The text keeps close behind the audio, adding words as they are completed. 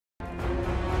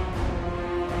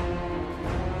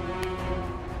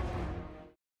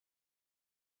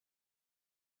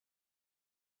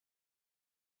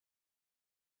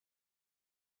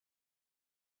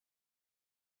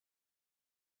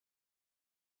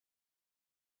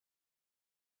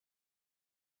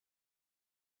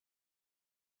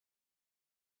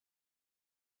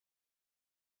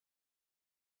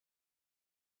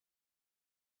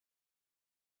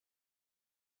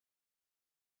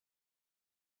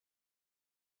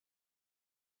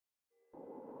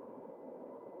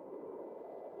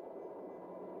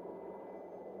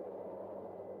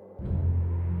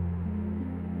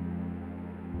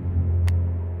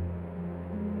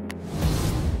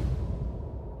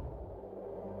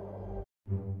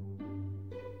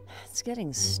It's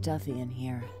getting stuffy in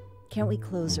here. Can't we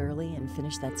close early and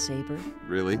finish that saber?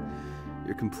 Really?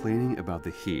 You're complaining about the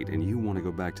heat and you want to go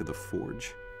back to the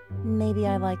forge? Maybe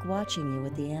I like watching you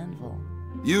with the anvil.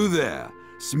 You there,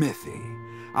 Smithy.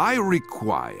 I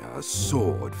require a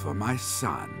sword for my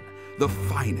son, the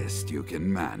finest you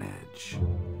can manage.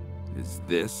 Is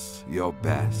this your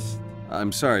best?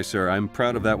 I'm sorry, sir. I'm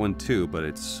proud of that one too, but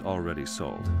it's already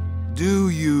sold. Do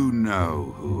you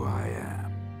know who I am?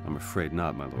 I'm afraid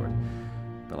not, my lord.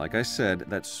 But like I said,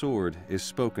 that sword is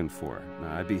spoken for.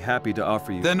 Now, I'd be happy to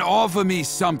offer you— Then offer me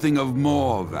something of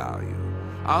more value.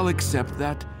 I'll accept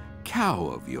that cow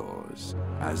of yours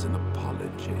as an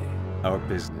apology. Our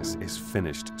business is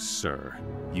finished, sir.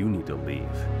 You need to leave.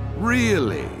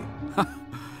 Really?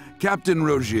 Captain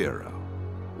Rogero,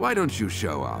 why don't you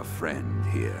show our friend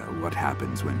here what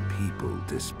happens when people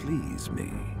displease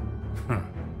me?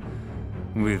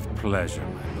 With pleasure,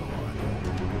 my lord.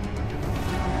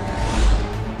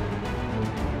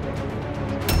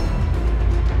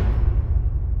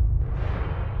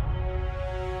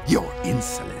 Your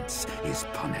insolence is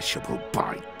punishable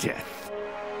by death.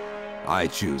 I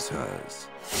choose hers.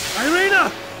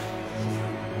 Irina!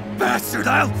 Bastard,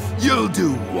 You'll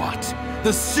do what?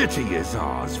 The city is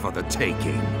ours for the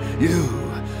taking. You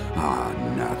are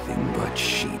nothing but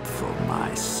sheep for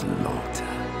my slaughter.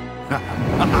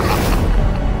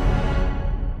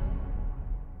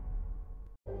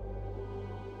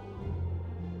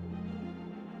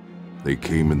 They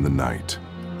came in the night,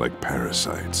 like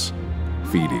parasites,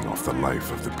 feeding off the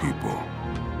life of the people.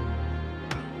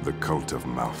 The cult of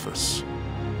Malthus,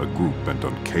 a group bent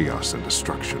on chaos and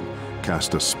destruction,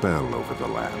 cast a spell over the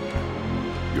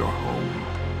land, your home.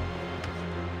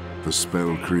 The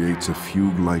spell creates a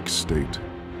fugue-like state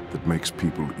that makes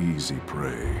people easy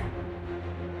prey.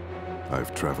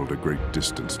 I've traveled a great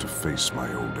distance to face my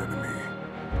old enemy,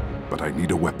 but I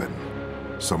need a weapon,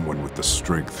 someone with the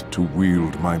strength to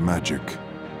wield my magic.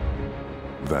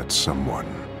 That someone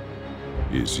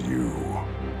is you.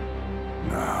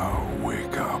 Now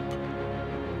wake up.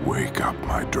 Wake up,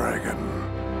 my dragon.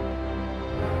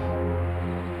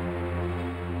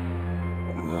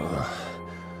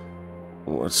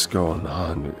 What's going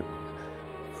on?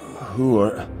 Who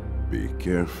are... Be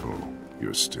careful.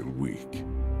 You're still weak.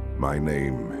 My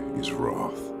name is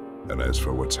Roth. And as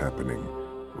for what's happening,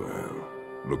 well,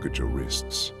 look at your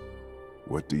wrists.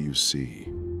 What do you see?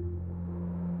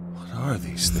 What are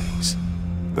these things?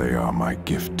 They are my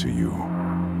gift to you.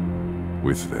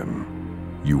 With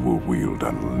them, you will wield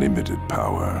unlimited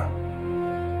power.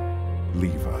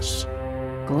 Leave us.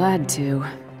 Glad to.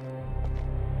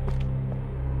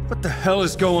 What the hell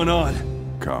is going on?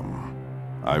 Come.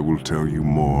 I will tell you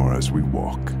more as we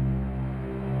walk.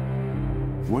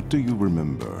 What do you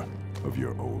remember of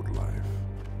your old life?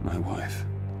 My wife.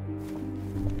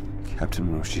 Captain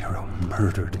Rogero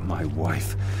murdered my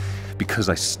wife because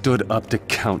I stood up to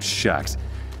Count Shax.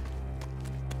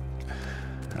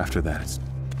 After that,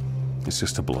 it's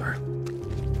just a blur.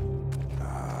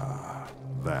 Ah,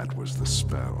 that was the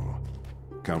spell.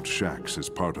 Count Shax is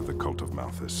part of the cult of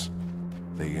Malthus.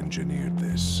 They engineered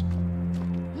this.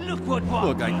 Look,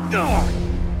 I know!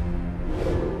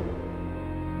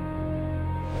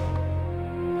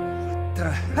 What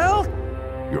the hell?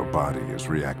 Your body is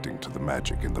reacting to the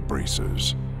magic in the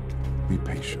bracers. Be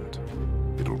patient.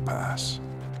 It'll pass.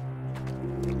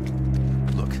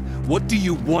 Look, what do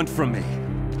you want from me?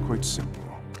 Quite simple.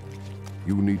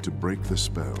 You need to break the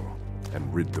spell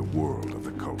and rid the world of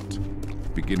the cult,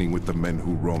 beginning with the men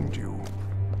who wronged you.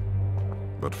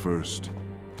 But first,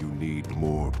 you need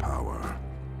more power.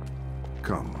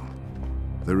 Come.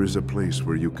 There is a place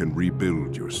where you can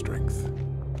rebuild your strength.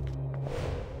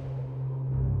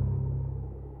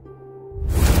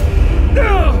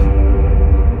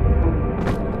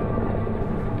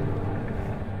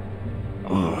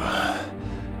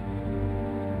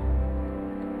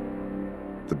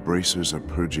 The bracers are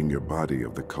purging your body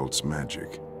of the cult's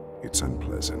magic. It's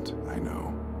unpleasant, I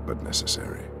know, but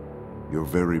necessary. Your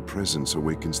very presence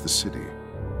awakens the city,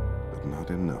 but not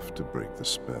enough to break the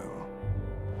spell.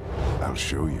 I'll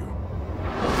show you.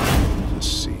 Let us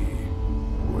see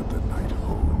what the night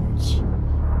holds.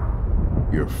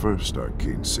 Your first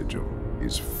arcane sigil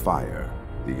is fire,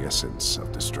 the essence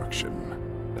of destruction.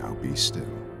 Now be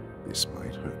still. This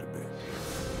might hurt a bit.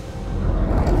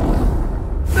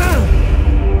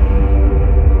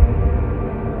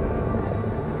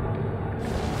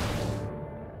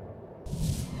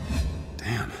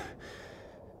 Damn.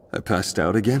 I passed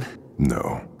out again?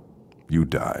 No. You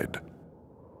died.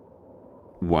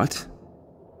 What?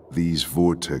 These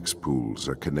vortex pools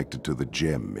are connected to the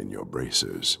gem in your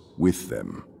bracers. With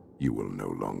them, you will no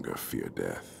longer fear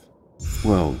death.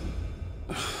 Well...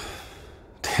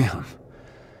 damn.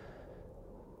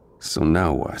 So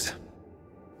now what?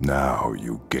 Now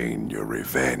you gain your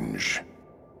revenge.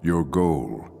 Your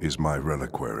goal is my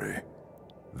reliquary.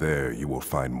 There you will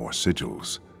find more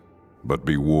sigils. But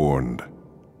be warned,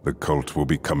 the cult will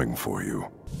be coming for you.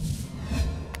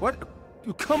 What?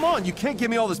 Come on, you can't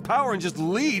give me all this power and just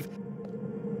leave!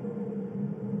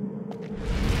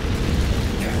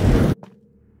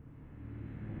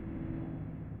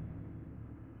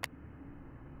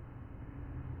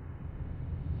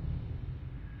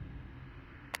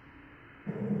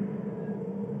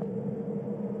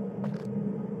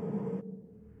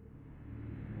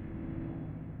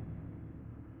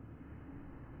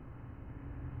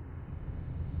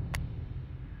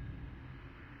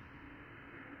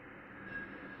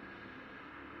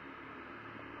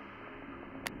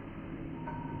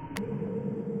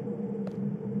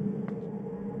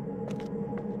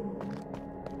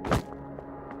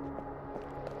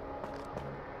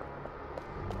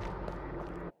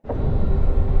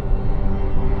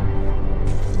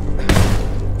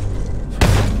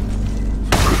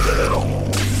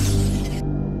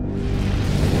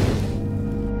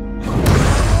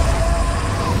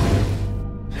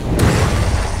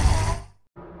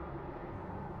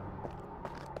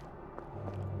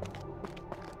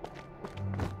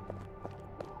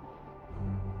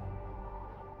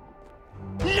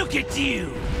 Look at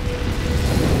you!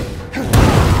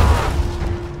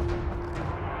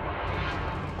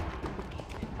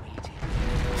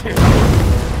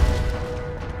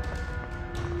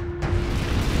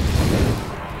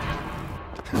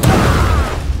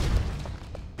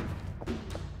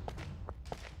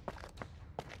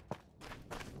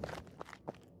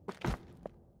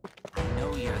 I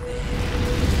know you're there.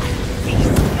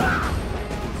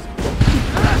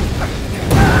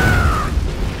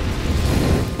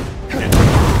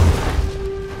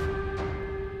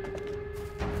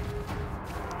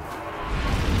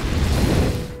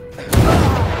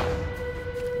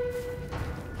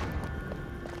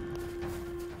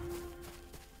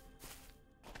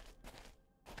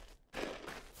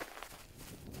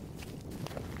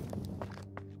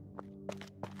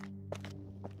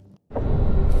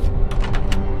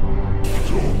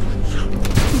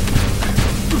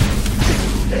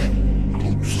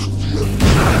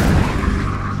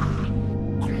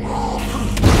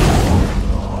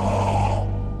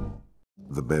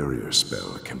 The barrier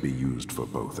spell can be used for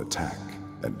both attack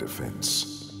and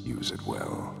defense. Use it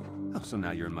well. Oh, so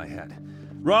now you're in my head.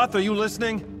 Roth, are you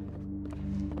listening?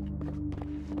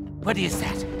 What is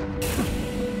that?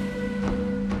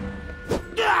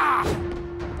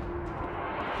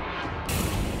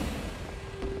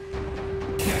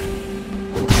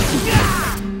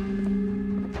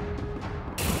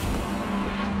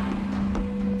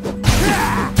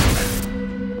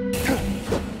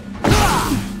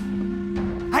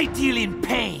 I deal in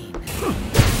pain.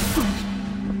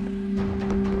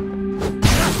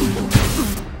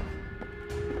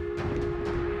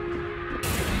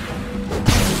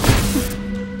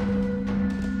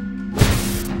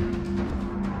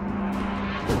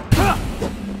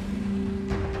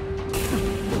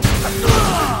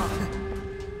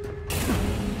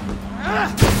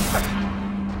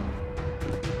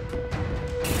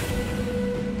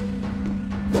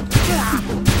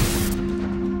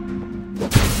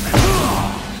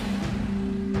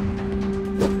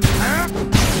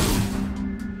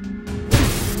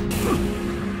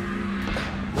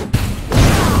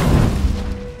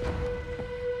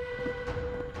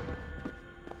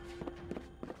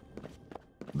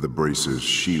 The braces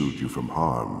shield you from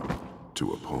harm,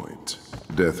 to a point.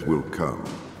 Death will come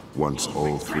once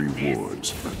all three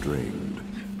wards are drained.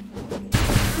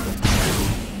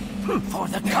 For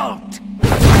the cult!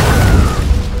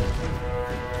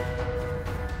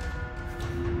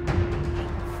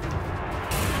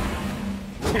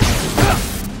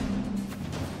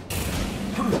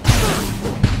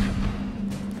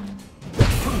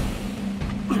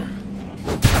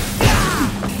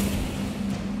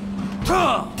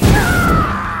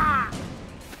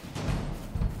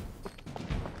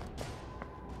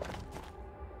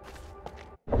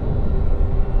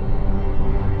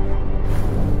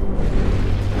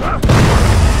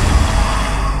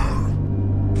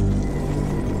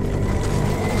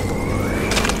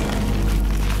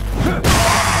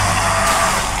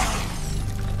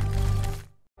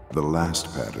 The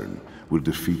last pattern will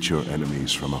defeat your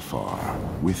enemies from afar.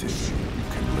 With it, you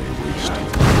can lay waste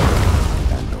to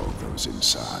them and all those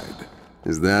inside.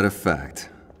 Is that a fact?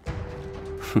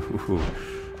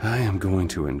 I am going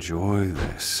to enjoy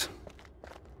this.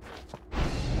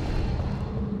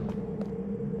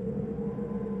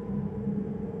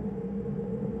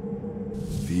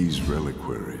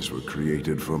 reliquaries were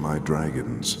created for my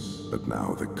dragons, but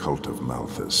now the cult of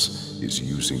Malthus is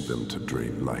using them to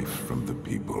drain life from the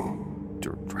people.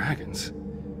 Dragons?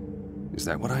 Is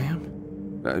that what I am?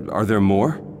 Are there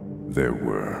more? There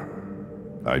were.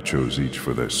 I chose each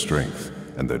for their strength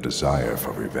and their desire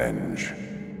for revenge.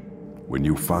 When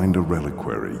you find a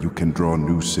reliquary, you can draw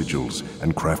new sigils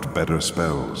and craft better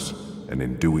spells, and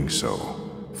in doing so,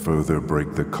 further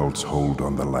break the cult's hold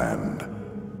on the land.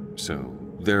 So,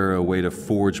 they're a way to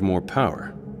forge more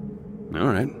power.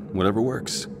 Alright, whatever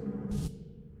works.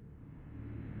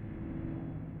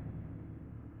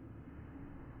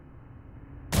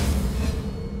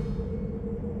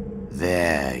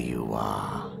 There you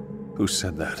are. Who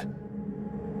said that?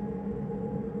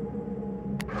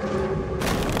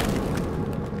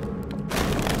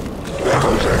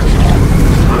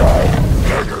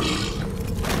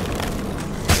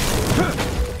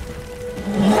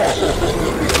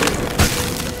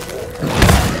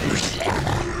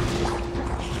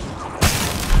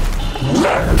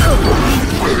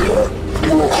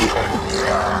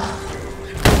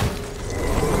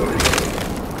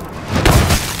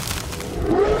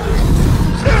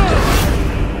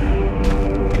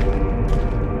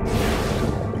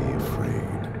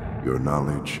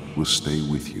 Will stay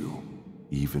with you,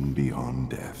 even beyond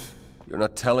death. You're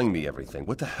not telling me everything.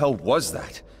 What the hell was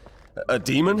that? A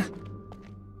demon?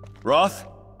 Roth?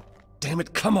 Damn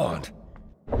it, come on!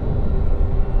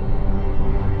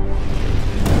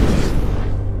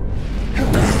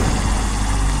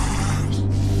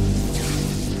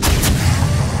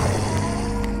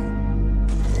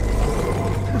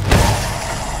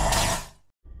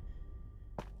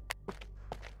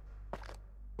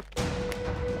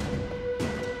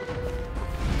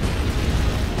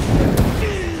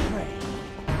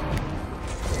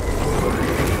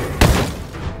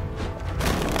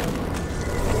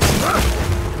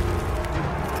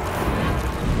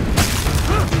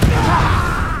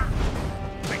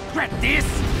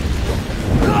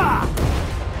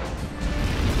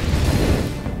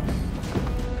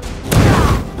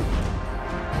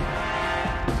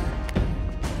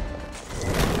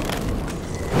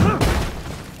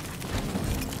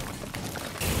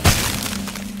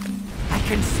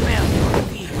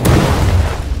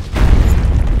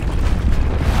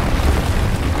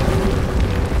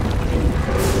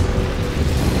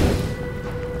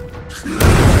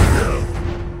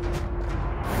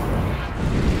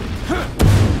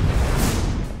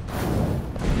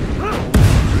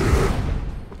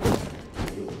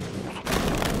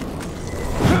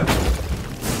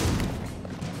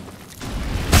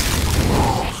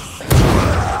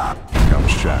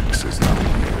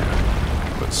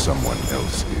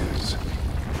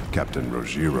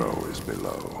 Jiro is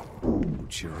below.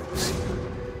 Jiro's here.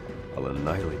 I'll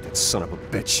annihilate that son of a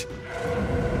bitch.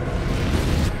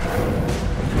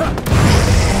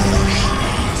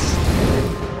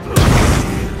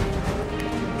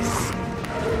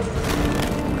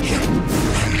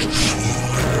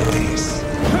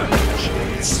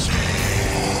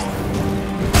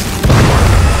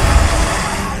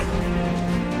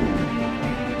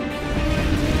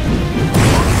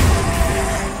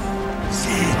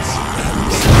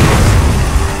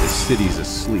 The city's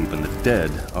asleep and the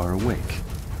dead are awake.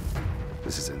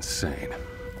 This is insane.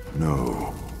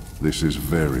 No, this is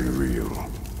very real.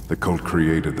 The cult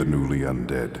created the newly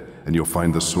undead, and you'll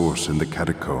find the source in the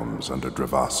catacombs under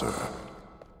Dravasar.